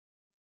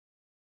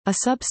A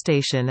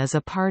substation is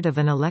a part of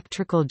an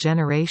electrical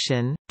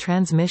generation,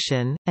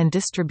 transmission, and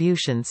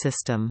distribution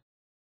system.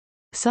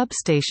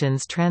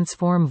 Substations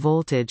transform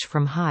voltage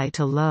from high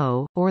to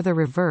low, or the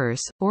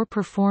reverse, or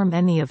perform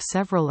any of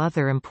several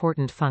other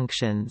important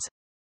functions.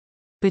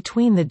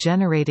 Between the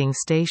generating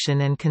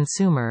station and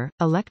consumer,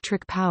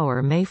 electric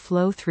power may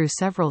flow through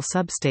several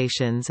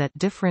substations at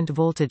different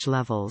voltage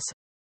levels.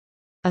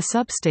 A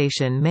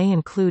substation may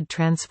include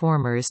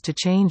transformers to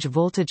change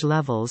voltage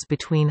levels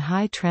between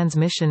high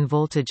transmission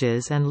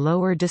voltages and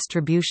lower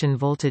distribution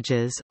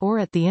voltages, or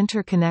at the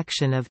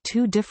interconnection of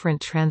two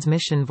different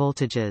transmission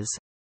voltages.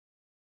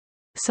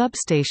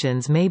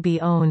 Substations may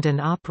be owned and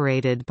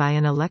operated by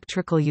an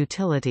electrical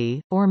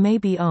utility, or may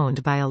be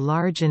owned by a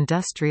large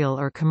industrial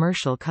or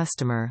commercial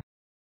customer.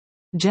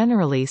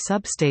 Generally,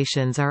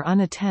 substations are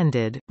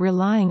unattended,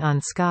 relying on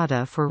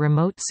SCADA for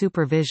remote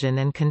supervision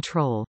and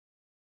control.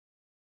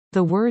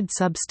 The word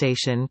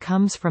substation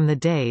comes from the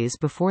days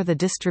before the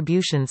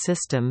distribution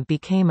system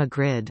became a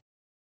grid.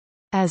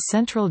 As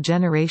central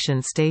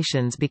generation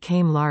stations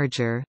became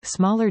larger,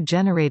 smaller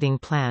generating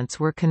plants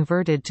were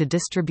converted to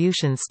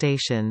distribution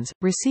stations,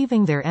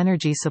 receiving their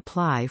energy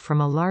supply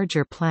from a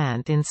larger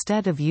plant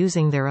instead of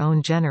using their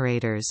own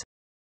generators.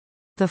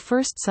 The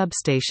first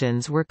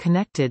substations were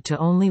connected to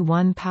only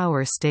one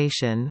power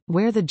station,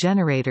 where the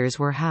generators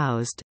were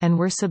housed, and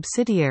were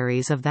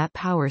subsidiaries of that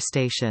power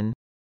station.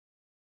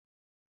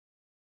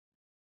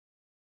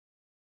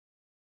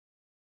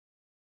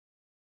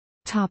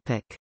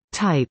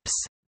 Types.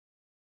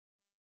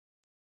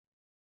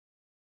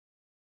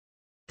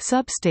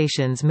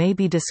 Substations may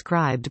be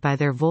described by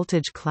their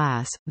voltage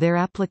class, their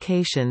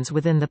applications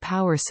within the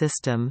power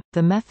system,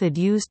 the method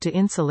used to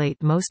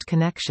insulate most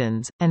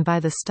connections, and by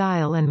the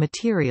style and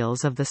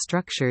materials of the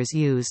structures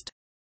used.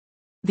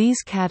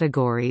 These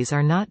categories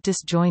are not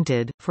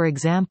disjointed. For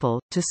example,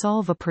 to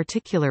solve a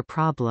particular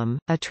problem,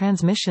 a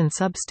transmission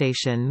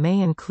substation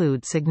may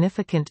include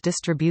significant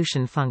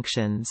distribution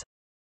functions.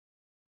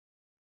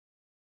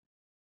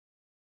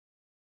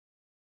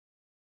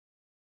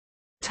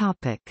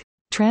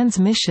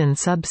 Transmission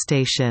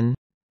substation.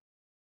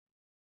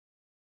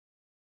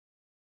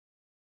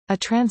 A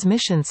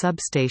transmission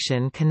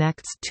substation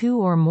connects two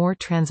or more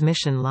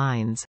transmission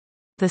lines.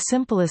 The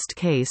simplest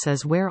case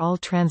is where all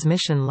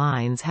transmission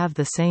lines have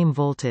the same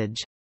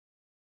voltage.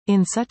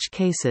 In such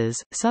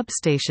cases,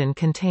 substation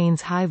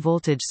contains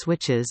high-voltage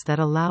switches that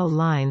allow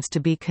lines to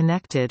be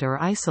connected or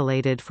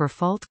isolated for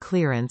fault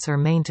clearance or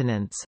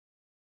maintenance.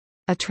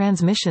 A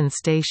transmission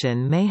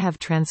station may have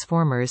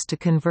transformers to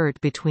convert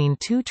between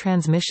two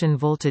transmission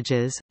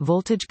voltages,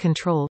 voltage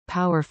control,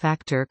 power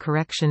factor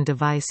correction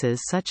devices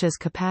such as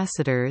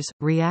capacitors,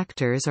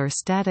 reactors or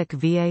static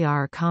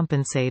VAR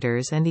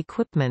compensators, and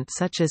equipment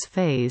such as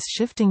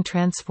phase-shifting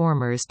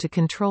transformers to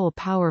control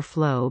power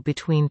flow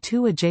between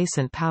two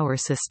adjacent power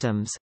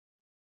systems.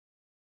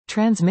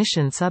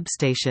 Transmission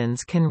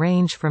substations can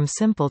range from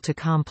simple to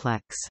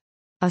complex.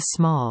 A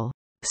small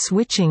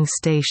switching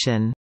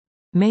station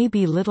may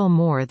be little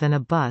more than a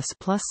bus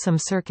plus some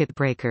circuit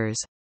breakers.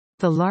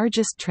 The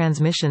largest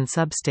transmission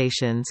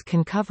substations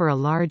can cover a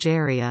large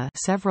area,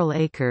 several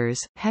acres,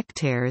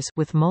 hectares,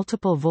 with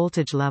multiple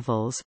voltage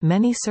levels,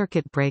 many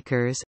circuit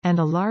breakers, and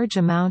a large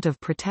amount of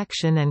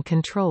protection and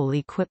control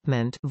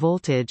equipment,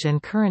 voltage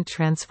and current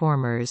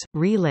transformers,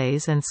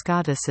 relays and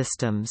SCADA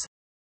systems.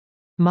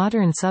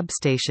 Modern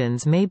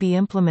substations may be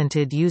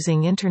implemented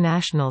using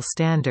international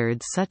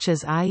standards such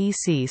as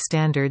IEC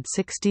Standard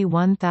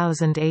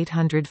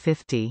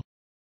 61850.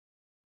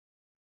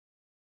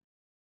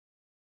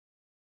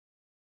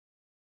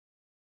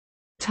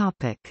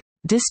 Topic: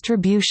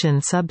 Distribution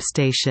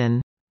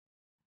substation.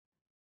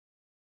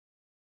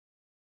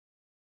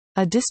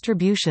 A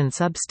distribution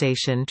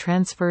substation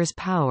transfers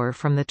power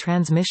from the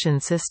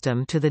transmission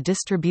system to the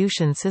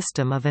distribution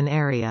system of an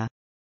area.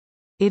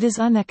 It is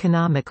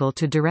uneconomical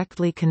to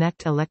directly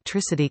connect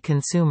electricity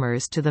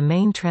consumers to the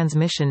main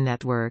transmission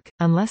network,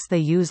 unless they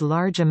use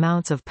large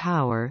amounts of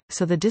power,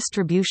 so the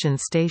distribution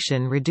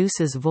station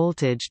reduces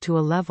voltage to a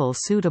level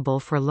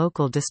suitable for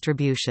local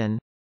distribution.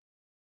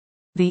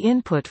 The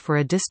input for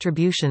a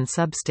distribution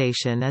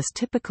substation is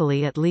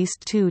typically at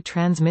least two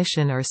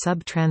transmission or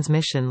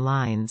sub-transmission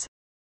lines.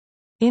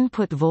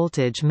 Input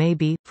voltage may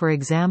be, for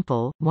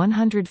example,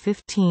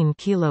 115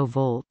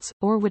 kV,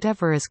 or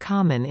whatever is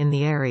common in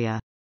the area.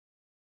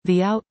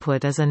 The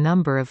output is a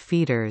number of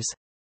feeders.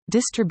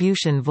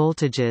 Distribution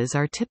voltages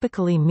are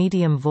typically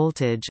medium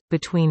voltage,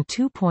 between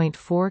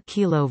 2.4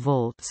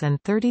 kV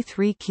and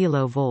 33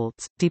 kV,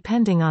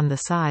 depending on the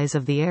size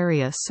of the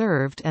area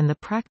served and the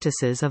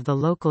practices of the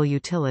local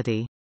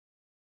utility.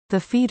 The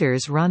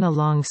feeders run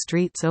along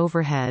streets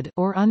overhead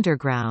or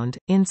underground,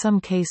 in some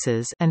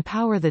cases, and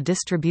power the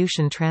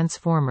distribution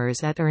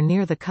transformers at or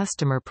near the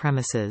customer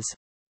premises.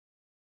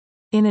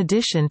 In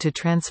addition to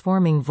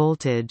transforming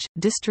voltage,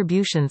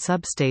 distribution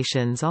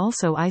substations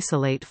also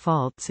isolate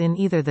faults in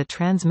either the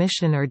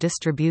transmission or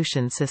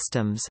distribution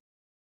systems.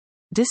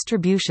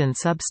 Distribution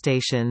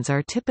substations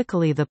are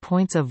typically the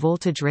points of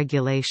voltage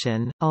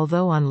regulation,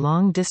 although on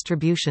long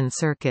distribution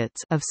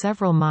circuits of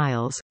several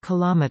miles,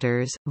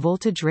 kilometers,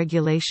 voltage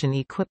regulation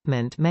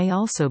equipment may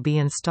also be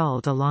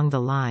installed along the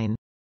line.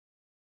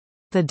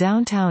 The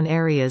downtown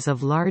areas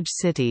of large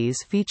cities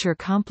feature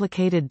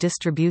complicated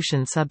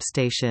distribution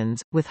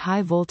substations, with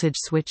high-voltage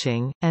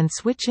switching, and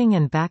switching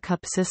and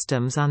backup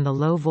systems on the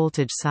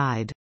low-voltage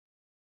side.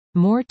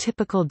 More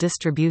typical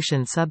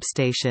distribution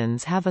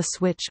substations have a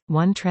switch,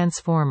 one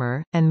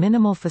transformer, and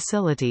minimal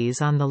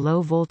facilities on the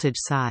low-voltage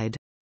side.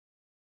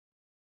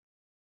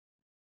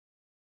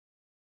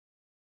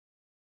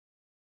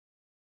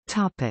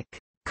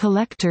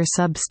 Collector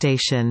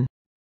substation.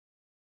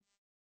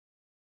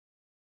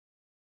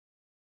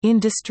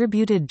 In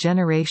distributed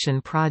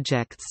generation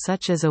projects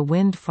such as a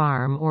wind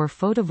farm or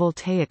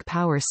photovoltaic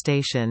power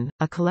station,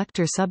 a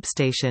collector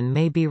substation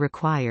may be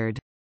required.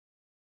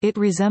 It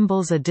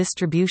resembles a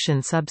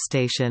distribution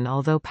substation,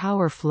 although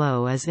power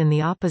flow is in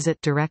the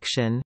opposite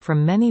direction,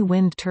 from many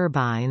wind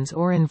turbines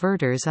or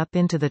inverters up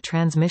into the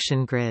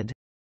transmission grid.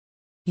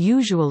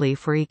 Usually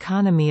for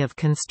economy of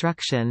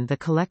construction, the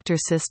collector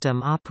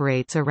system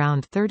operates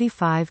around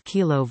 35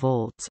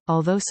 kV,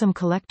 although some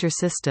collector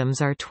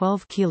systems are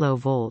 12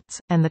 kV,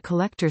 and the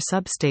collector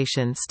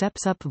substation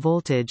steps up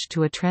voltage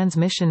to a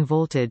transmission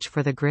voltage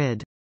for the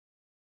grid.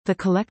 The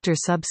collector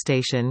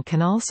substation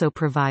can also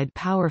provide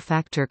power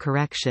factor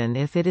correction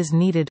if it is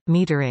needed,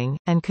 metering,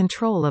 and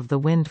control of the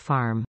wind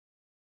farm.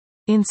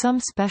 In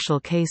some special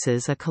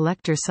cases, a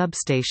collector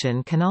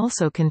substation can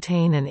also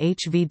contain an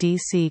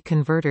HVDC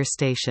converter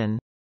station.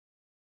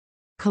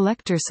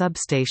 Collector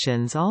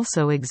substations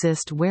also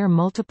exist where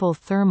multiple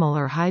thermal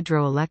or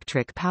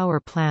hydroelectric power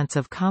plants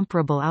of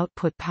comparable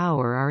output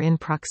power are in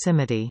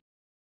proximity.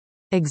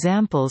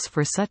 Examples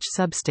for such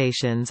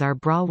substations are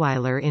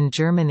Brauweiler in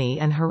Germany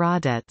and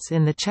Hradec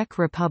in the Czech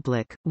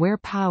Republic, where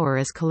power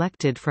is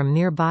collected from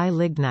nearby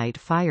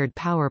lignite-fired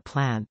power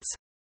plants.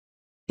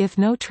 If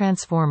no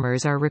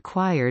transformers are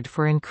required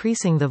for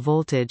increasing the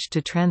voltage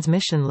to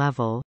transmission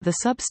level, the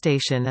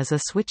substation is a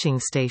switching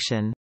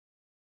station.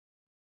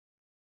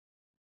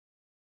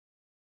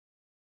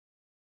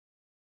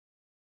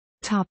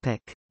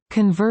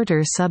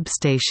 Converter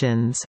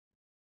substations.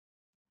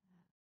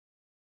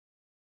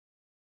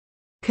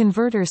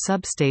 Converter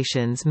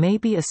substations may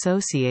be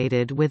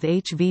associated with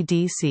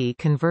HVDC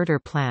converter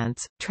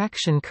plants,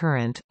 traction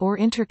current, or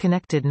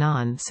interconnected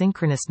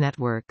non-synchronous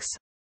networks.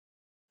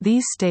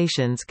 These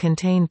stations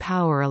contain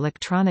power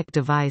electronic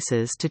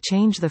devices to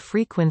change the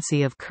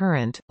frequency of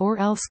current, or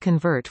else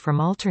convert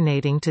from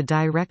alternating to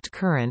direct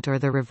current or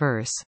the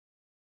reverse.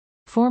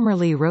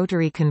 Formerly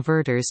rotary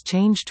converters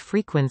changed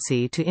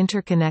frequency to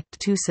interconnect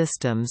two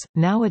systems.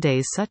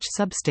 Nowadays such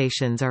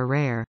substations are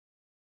rare.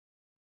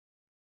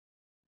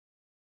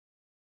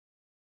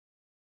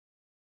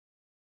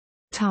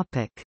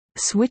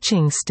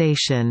 Switching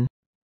station.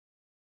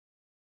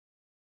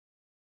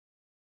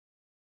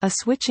 A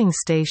switching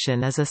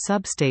station is a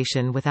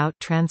substation without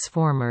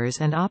transformers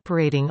and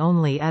operating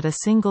only at a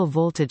single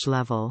voltage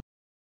level.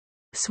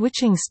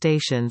 Switching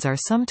stations are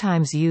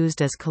sometimes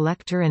used as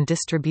collector and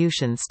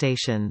distribution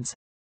stations.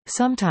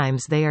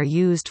 Sometimes they are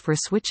used for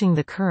switching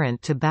the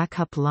current to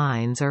backup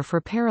lines or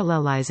for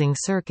parallelizing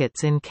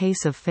circuits in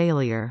case of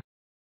failure.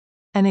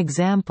 An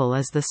example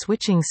is the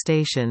switching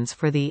stations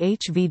for the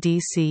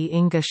HVDC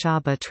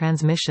Ingeshaba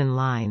transmission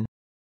line.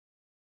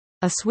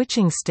 A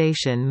switching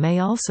station may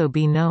also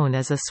be known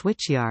as a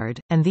switchyard,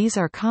 and these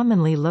are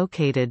commonly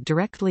located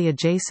directly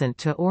adjacent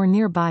to or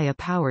nearby a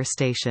power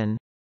station.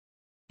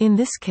 In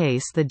this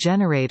case, the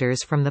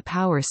generators from the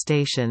power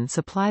station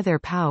supply their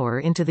power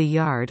into the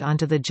yard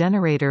onto the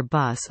generator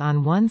bus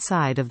on one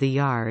side of the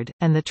yard,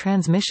 and the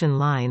transmission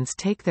lines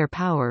take their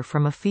power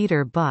from a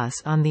feeder bus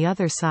on the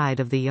other side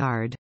of the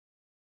yard.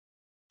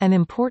 An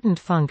important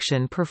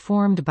function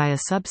performed by a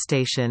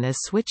substation is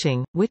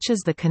switching, which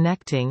is the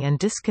connecting and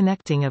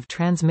disconnecting of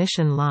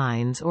transmission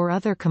lines or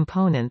other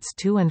components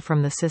to and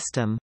from the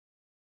system.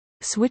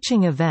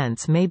 Switching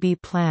events may be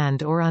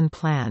planned or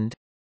unplanned.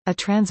 A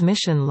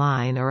transmission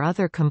line or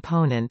other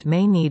component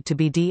may need to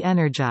be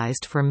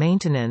de-energized for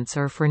maintenance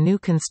or for new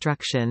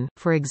construction,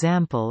 for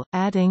example,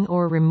 adding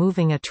or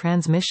removing a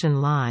transmission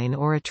line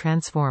or a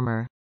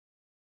transformer.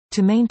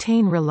 To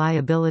maintain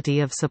reliability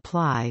of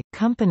supply,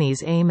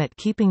 companies aim at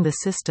keeping the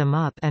system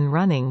up and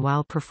running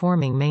while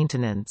performing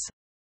maintenance.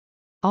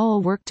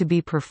 All work to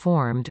be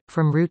performed,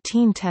 from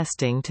routine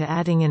testing to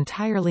adding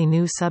entirely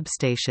new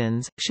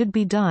substations, should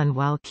be done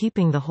while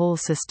keeping the whole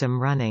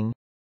system running.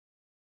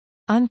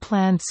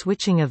 Unplanned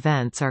switching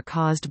events are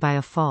caused by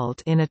a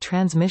fault in a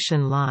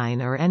transmission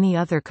line or any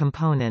other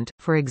component,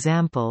 for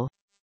example,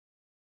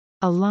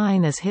 a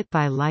line is hit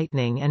by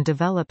lightning and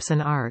develops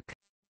an arc.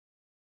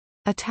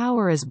 A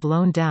tower is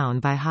blown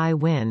down by high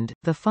wind.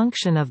 The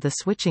function of the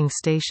switching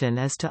station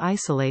is to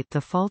isolate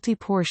the faulty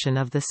portion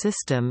of the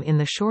system in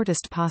the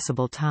shortest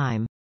possible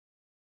time.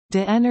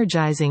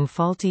 De-energizing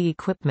faulty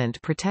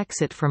equipment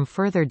protects it from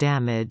further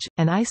damage,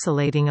 and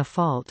isolating a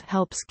fault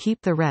helps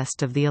keep the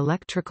rest of the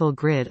electrical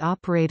grid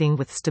operating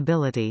with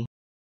stability.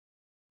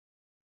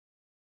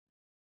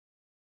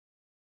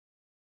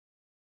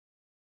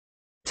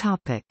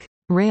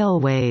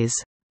 Railways.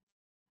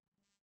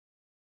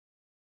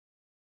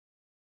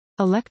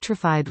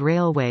 Electrified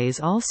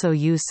railways also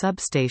use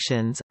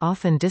substations,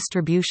 often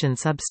distribution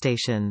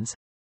substations.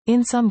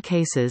 In some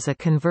cases a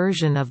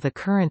conversion of the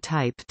current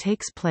type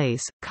takes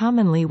place,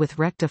 commonly with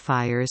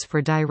rectifiers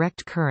for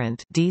direct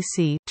current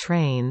 (DC)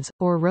 trains,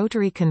 or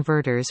rotary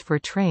converters for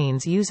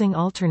trains using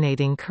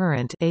alternating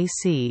current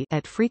 (AC)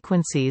 at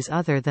frequencies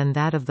other than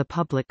that of the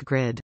public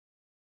grid.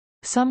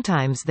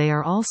 Sometimes they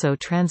are also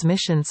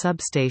transmission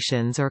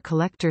substations or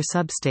collector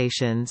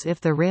substations if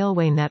the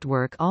railway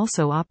network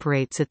also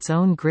operates its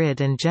own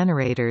grid and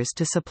generators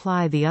to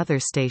supply the other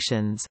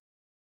stations.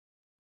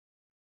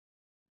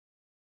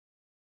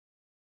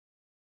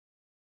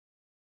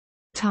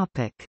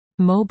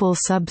 Mobile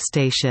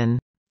substation.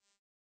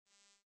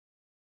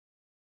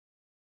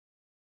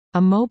 A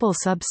mobile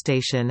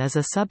substation is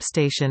a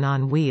substation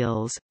on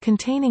wheels,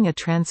 containing a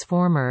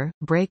transformer,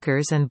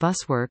 breakers and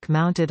buswork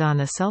mounted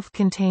on a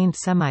self-contained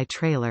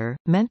semi-trailer,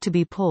 meant to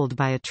be pulled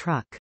by a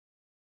truck.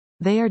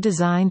 They are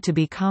designed to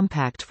be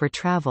compact for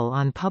travel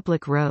on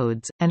public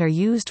roads, and are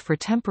used for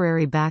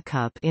temporary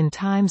backup in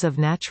times of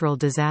natural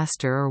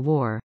disaster or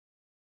war.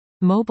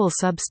 Mobile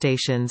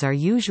substations are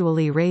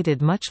usually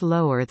rated much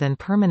lower than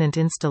permanent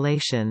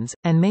installations,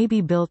 and may be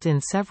built in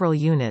several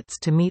units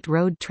to meet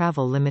road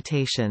travel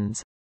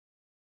limitations.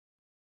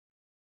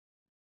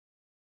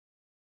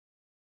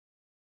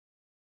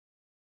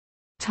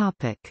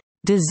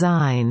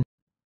 Design.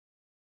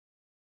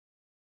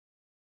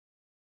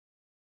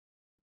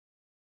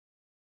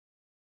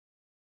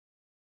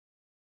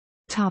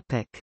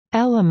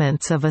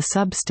 Elements of a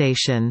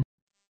substation.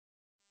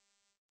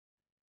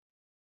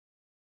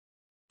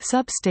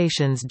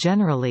 Substations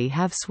generally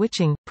have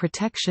switching,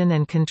 protection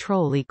and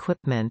control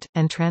equipment,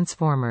 and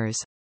transformers.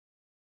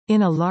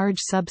 In a large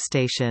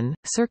substation,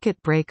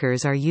 circuit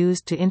breakers are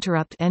used to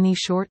interrupt any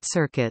short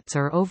circuits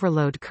or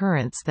overload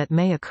currents that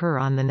may occur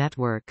on the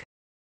network.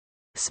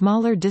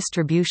 Smaller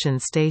distribution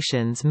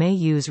stations may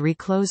use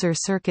recloser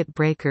circuit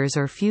breakers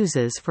or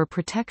fuses for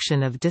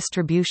protection of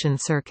distribution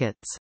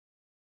circuits.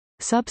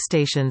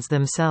 Substations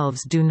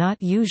themselves do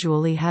not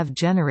usually have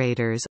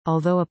generators,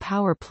 although a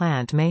power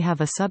plant may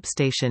have a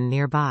substation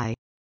nearby.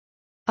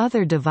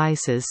 Other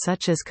devices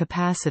such as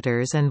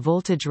capacitors and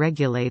voltage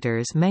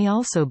regulators may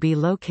also be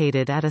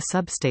located at a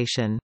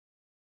substation.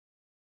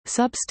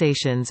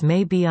 Substations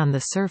may be on the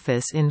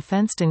surface in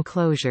fenced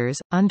enclosures,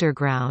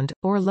 underground,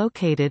 or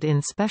located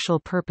in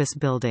special-purpose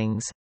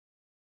buildings.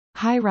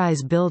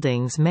 High-rise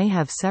buildings may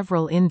have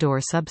several indoor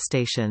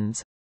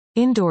substations.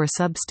 Indoor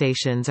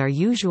substations are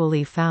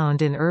usually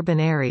found in urban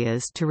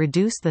areas to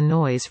reduce the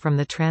noise from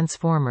the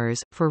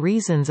transformers, for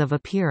reasons of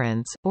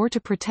appearance, or to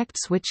protect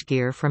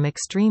switchgear from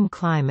extreme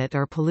climate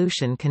or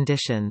pollution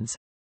conditions.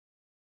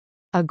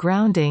 A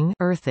grounding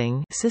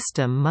earthing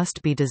system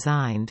must be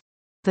designed.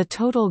 The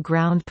total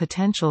ground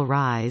potential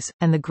rise,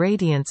 and the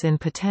gradients in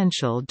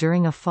potential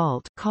during a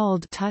fault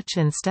called touch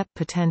and step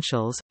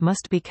potentials,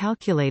 must be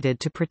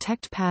calculated to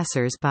protect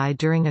passers-by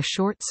during a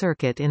short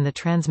circuit in the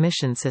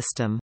transmission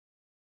system.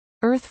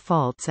 Earth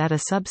faults at a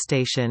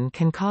substation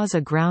can cause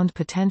a ground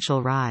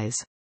potential rise.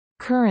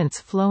 Currents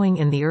flowing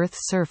in the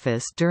Earth's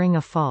surface during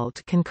a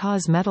fault can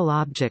cause metal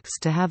objects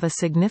to have a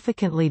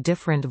significantly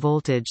different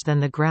voltage than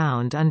the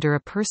ground under a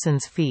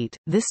person's feet.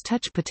 This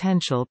touch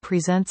potential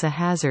presents a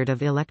hazard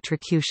of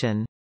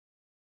electrocution.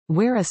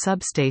 Where a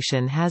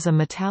substation has a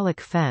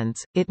metallic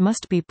fence, it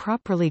must be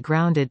properly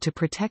grounded to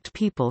protect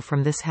people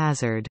from this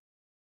hazard.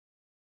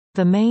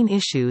 The main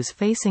issues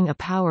facing a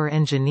power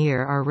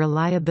engineer are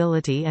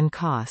reliability and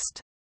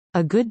cost.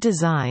 A good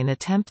design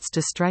attempts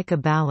to strike a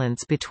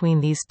balance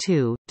between these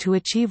two, to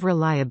achieve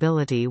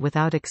reliability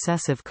without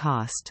excessive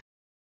cost.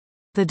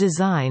 The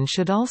design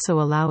should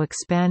also allow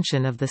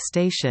expansion of the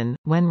station,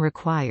 when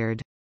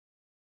required.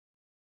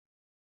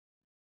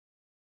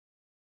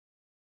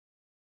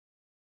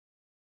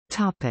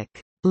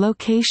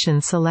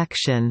 Location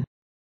selection.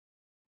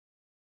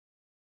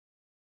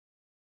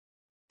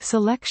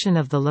 Selection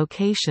of the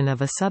location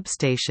of a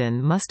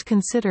substation must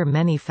consider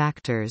many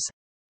factors.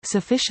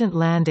 Sufficient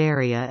land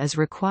area is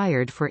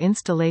required for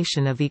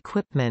installation of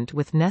equipment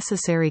with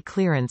necessary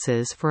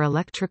clearances for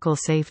electrical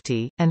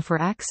safety, and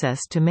for access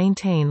to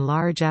maintain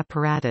large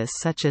apparatus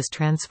such as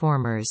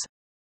transformers.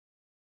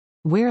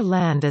 Where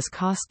land is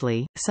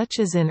costly, such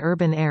as in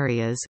urban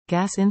areas,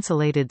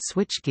 gas-insulated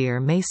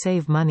switchgear may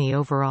save money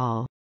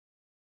overall.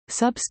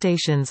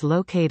 Substations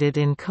located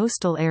in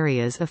coastal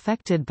areas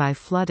affected by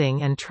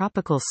flooding and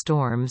tropical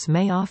storms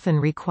may often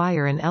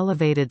require an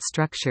elevated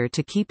structure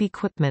to keep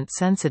equipment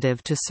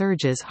sensitive to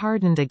surges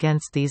hardened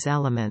against these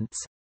elements.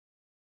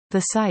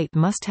 The site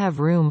must have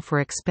room for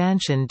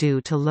expansion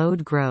due to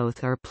load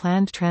growth or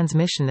planned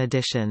transmission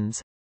additions.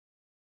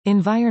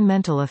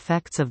 Environmental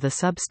effects of the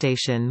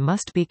substation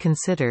must be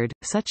considered,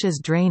 such as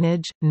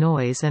drainage,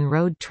 noise and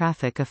road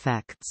traffic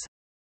effects.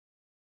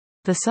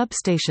 The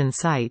substation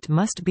site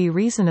must be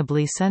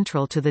reasonably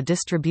central to the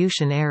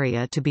distribution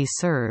area to be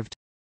served.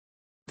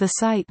 The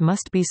site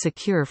must be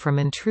secure from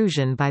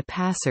intrusion by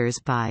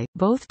passers-by,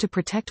 both to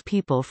protect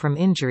people from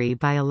injury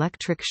by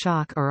electric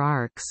shock or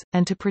arcs,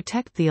 and to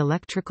protect the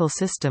electrical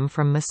system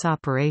from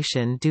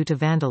misoperation due to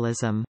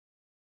vandalism.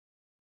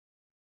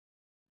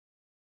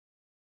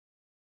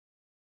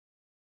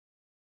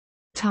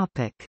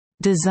 Topic: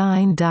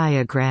 Design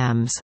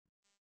diagrams.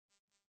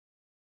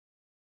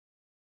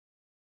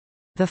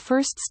 The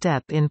first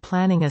step in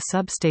planning a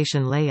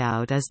substation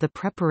layout is the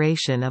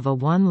preparation of a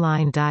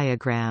one-line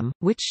diagram,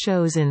 which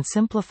shows in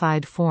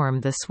simplified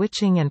form the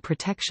switching and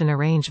protection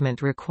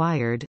arrangement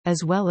required,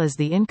 as well as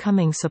the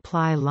incoming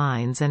supply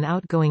lines and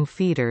outgoing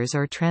feeders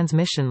or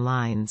transmission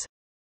lines.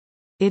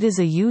 It is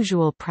a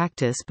usual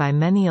practice by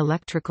many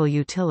electrical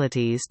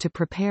utilities to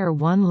prepare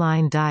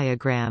one-line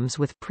diagrams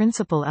with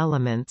principal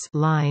elements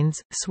lines,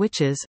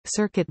 switches,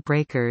 circuit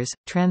breakers,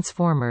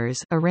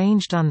 transformers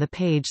arranged on the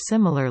page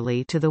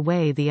similarly to the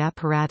way the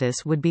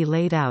apparatus would be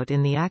laid out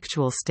in the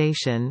actual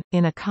station.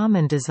 In a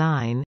common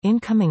design,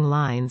 incoming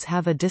lines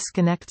have a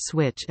disconnect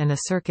switch and a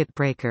circuit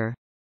breaker.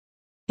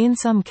 In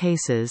some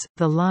cases,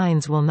 the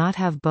lines will not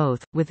have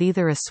both, with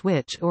either a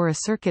switch or a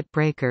circuit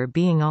breaker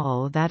being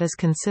all that is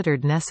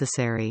considered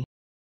necessary.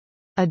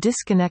 A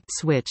disconnect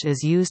switch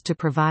is used to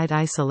provide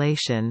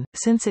isolation,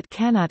 since it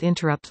cannot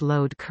interrupt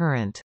load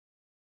current.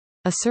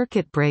 A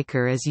circuit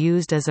breaker is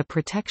used as a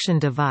protection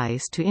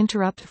device to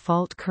interrupt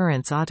fault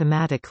currents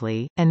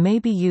automatically, and may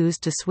be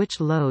used to switch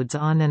loads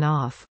on and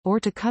off, or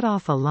to cut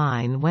off a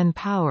line when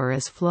power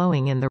is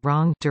flowing in the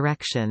wrong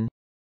direction.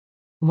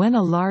 When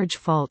a large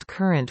fault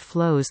current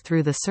flows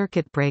through the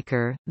circuit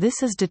breaker,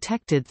 this is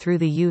detected through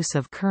the use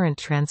of current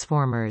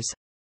transformers.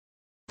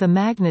 The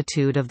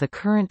magnitude of the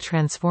current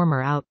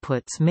transformer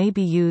outputs may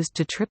be used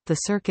to trip the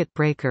circuit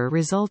breaker,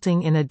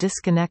 resulting in a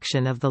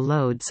disconnection of the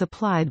load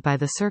supplied by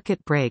the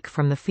circuit break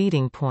from the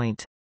feeding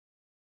point.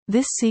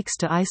 This seeks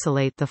to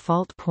isolate the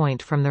fault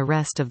point from the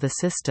rest of the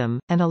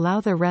system, and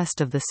allow the rest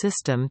of the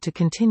system to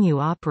continue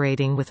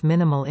operating with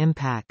minimal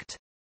impact.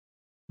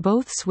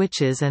 Both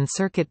switches and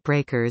circuit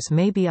breakers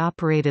may be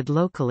operated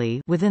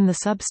locally within the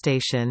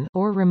substation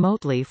or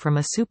remotely from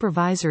a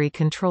supervisory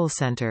control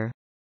center.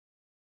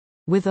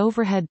 With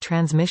overhead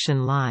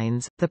transmission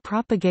lines, the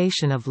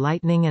propagation of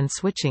lightning and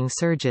switching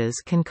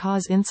surges can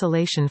cause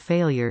insulation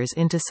failures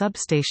into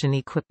substation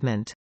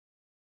equipment.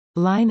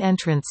 Line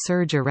entrance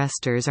surge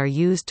arresters are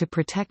used to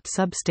protect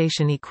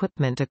substation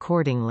equipment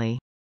accordingly.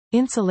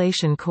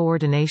 Insulation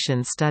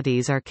coordination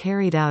studies are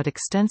carried out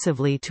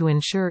extensively to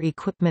ensure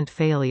equipment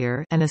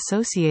failure and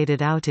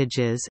associated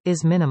outages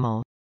is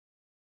minimal.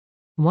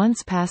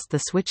 Once past the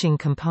switching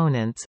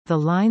components, the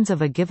lines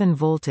of a given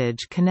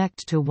voltage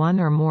connect to one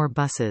or more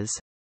buses.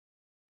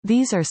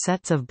 These are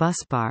sets of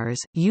busbars,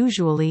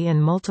 usually in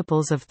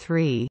multiples of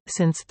 3,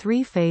 since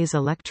three-phase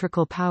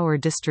electrical power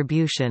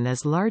distribution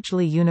is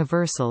largely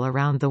universal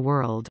around the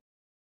world.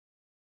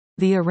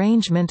 The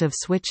arrangement of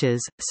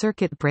switches,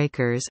 circuit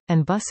breakers,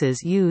 and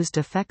buses used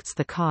affects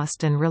the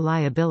cost and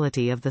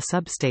reliability of the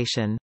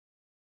substation.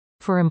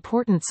 For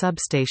important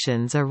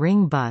substations, a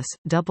ring bus,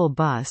 double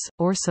bus,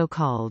 or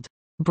so-called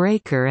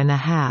breaker and a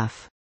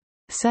half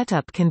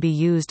setup can be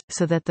used,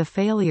 so that the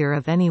failure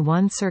of any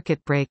one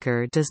circuit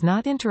breaker does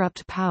not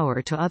interrupt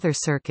power to other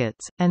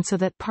circuits, and so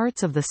that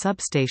parts of the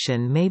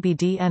substation may be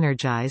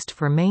de-energized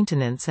for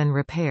maintenance and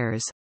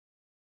repairs.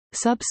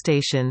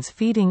 Substations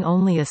feeding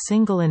only a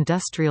single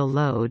industrial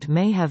load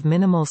may have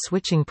minimal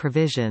switching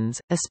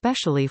provisions,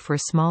 especially for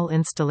small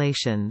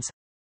installations.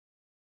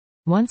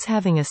 Once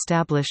having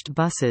established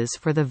buses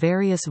for the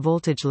various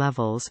voltage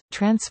levels,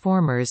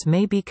 transformers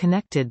may be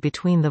connected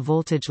between the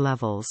voltage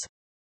levels.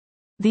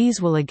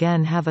 These will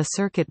again have a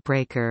circuit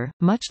breaker,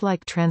 much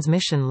like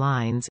transmission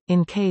lines,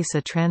 in case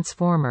a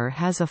transformer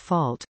has a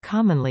fault,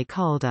 commonly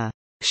called a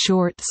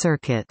short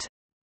circuit.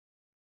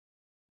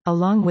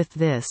 Along with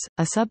this,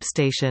 a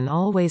substation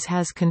always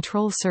has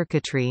control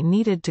circuitry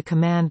needed to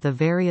command the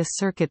various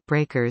circuit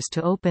breakers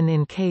to open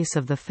in case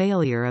of the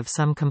failure of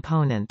some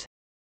component.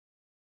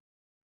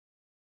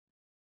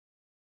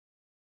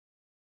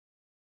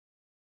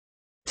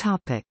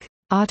 Topic: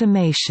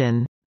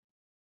 Automation.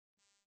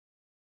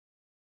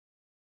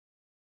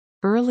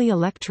 Early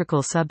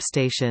electrical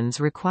substations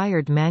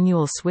required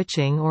manual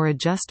switching or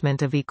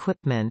adjustment of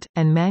equipment,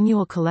 and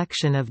manual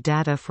collection of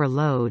data for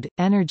load,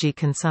 energy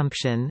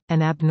consumption,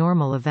 and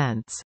abnormal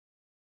events.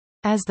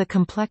 As the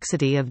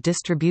complexity of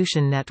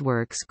distribution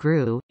networks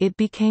grew, it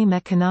became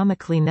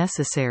economically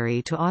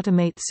necessary to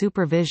automate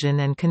supervision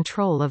and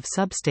control of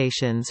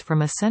substations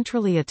from a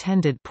centrally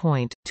attended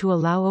point, to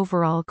allow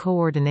overall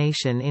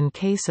coordination in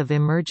case of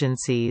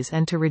emergencies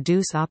and to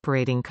reduce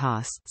operating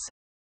costs.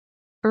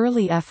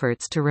 Early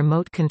efforts to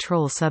remote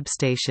control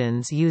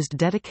substations used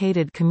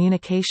dedicated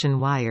communication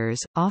wires,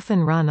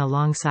 often run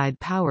alongside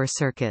power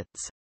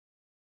circuits.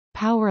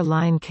 Power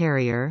line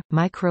carrier,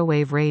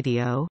 microwave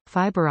radio,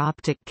 fiber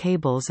optic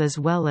cables as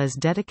well as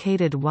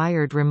dedicated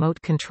wired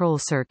remote control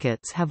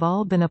circuits have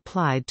all been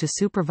applied to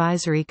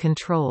supervisory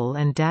control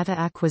and data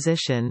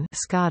acquisition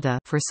 (SCADA)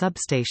 for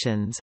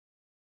substations.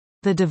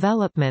 The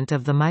development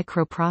of the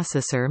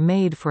microprocessor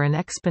made for an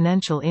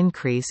exponential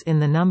increase in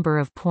the number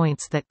of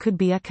points that could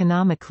be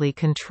economically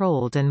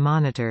controlled and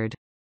monitored.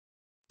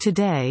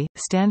 Today,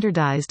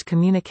 standardized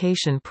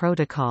communication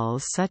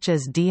protocols such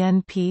as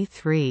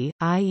DNP-3,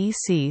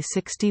 IEC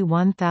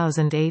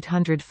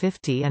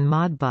 61850 and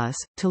Modbus,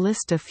 to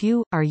list a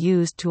few, are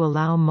used to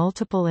allow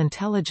multiple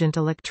intelligent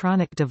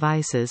electronic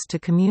devices to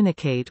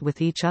communicate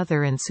with each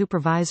other and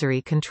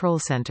supervisory control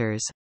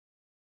centers.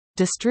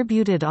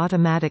 Distributed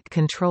automatic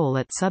control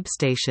at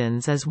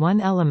substations is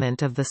one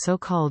element of the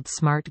so-called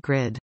smart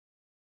grid.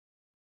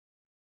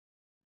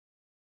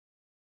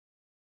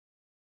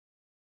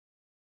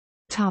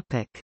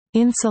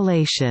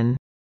 Insulation.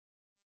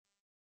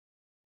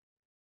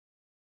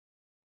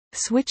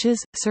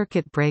 Switches,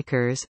 circuit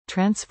breakers,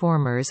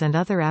 transformers and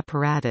other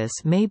apparatus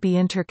may be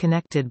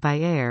interconnected by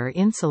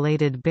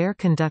air-insulated bare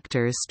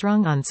conductors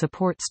strung on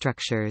support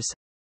structures.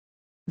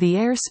 The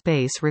air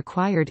space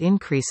required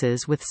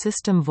increases with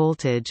system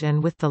voltage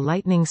and with the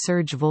lightning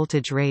surge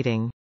voltage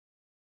rating.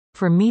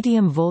 For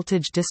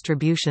medium-voltage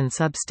distribution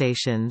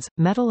substations,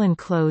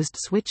 metal-enclosed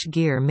switch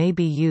gear may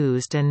be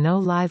used and no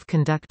live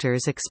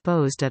conductors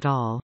exposed at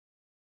all.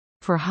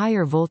 For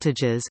higher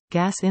voltages,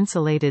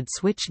 gas-insulated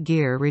switch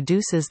gear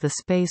reduces the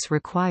space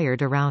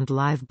required around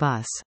live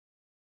bus.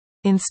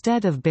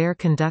 Instead of bare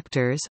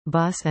conductors,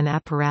 bus and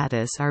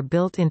apparatus are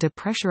built into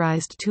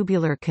pressurized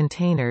tubular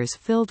containers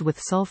filled with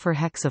sulfur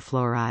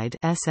hexafluoride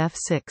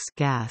SF6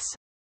 gas.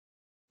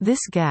 This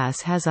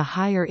gas has a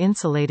higher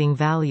insulating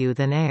value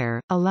than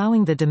air,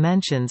 allowing the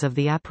dimensions of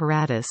the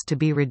apparatus to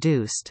be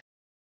reduced.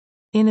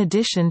 In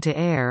addition to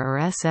air or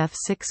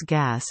SF6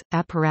 gas,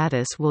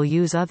 apparatus will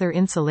use other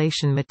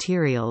insulation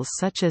materials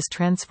such as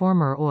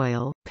transformer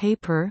oil,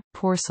 paper,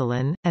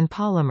 porcelain, and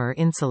polymer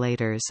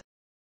insulators.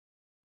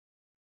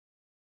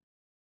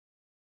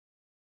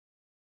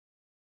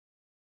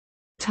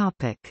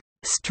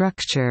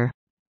 Structure.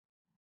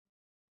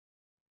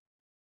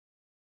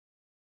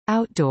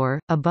 Outdoor,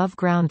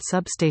 above-ground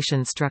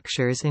substation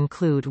structures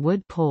include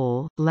wood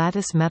pole,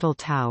 lattice metal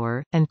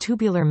tower, and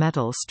tubular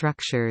metal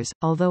structures,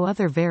 although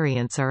other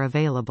variants are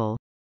available.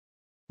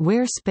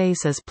 Where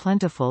space is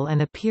plentiful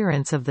and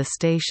appearance of the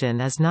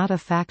station is not a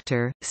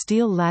factor,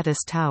 steel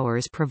lattice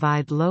towers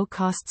provide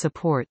low-cost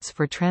supports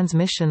for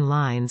transmission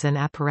lines and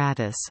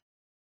apparatus.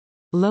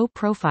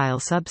 Low-profile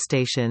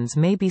substations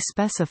may be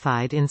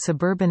specified in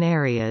suburban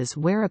areas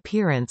where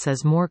appearance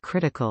is more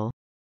critical.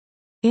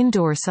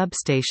 Indoor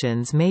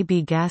substations may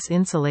be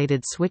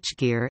gas-insulated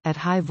switchgear at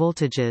high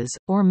voltages,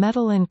 or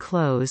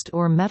metal-enclosed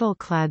or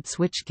metal-clad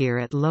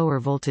switchgear at lower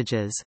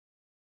voltages.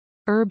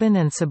 Urban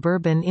and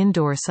suburban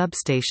indoor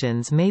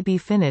substations may be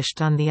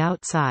finished on the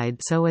outside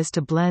so as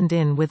to blend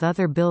in with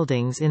other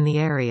buildings in the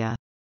area.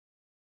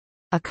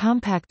 A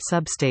compact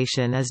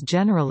substation is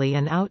generally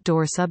an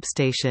outdoor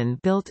substation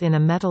built in a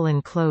metal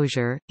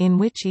enclosure, in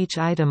which each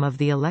item of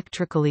the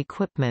electrical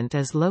equipment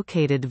is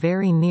located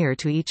very near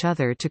to each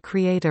other to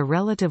create a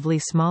relatively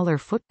smaller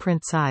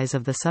footprint size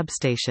of the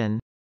substation.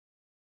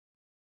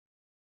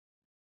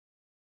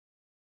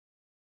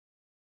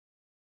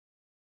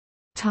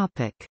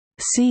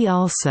 See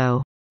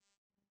also: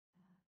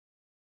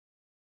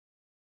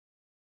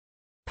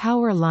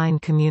 Power line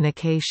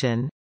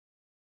communication,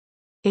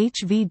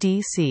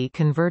 HVDC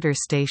converter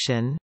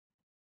station,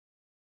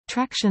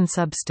 traction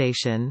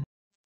substation,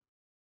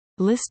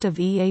 List of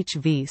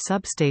EHV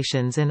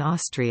substations in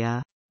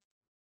Austria,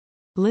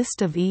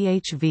 List of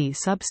EHV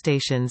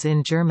substations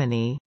in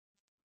Germany,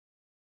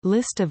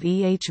 List of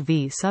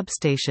EHV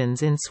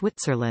substations in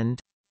Switzerland,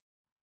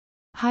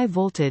 High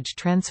voltage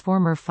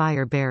transformer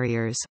fire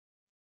barriers.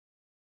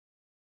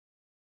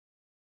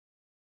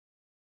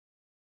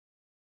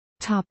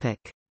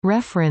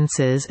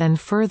 References and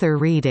further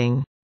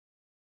reading.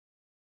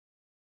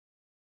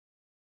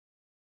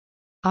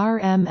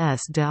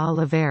 RMS de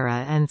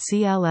Oliveira and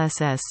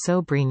CLSS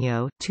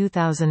Sobrinho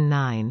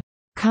 2009.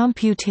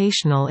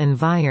 Computational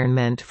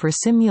Environment for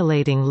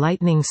Simulating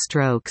Lightning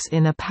Strokes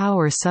in a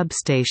Power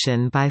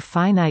Substation by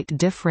Finite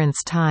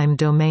Difference Time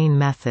Domain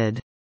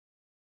Method.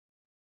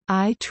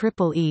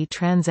 IEEE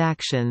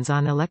Transactions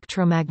on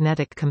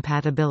Electromagnetic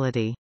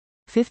Compatibility.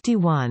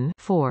 51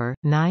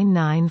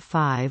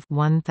 995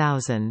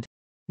 1000.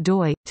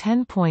 doi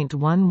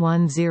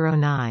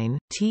 10.1109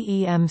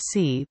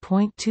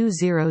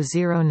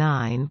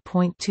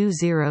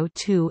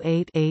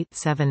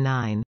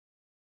 TEMC.2009.20288879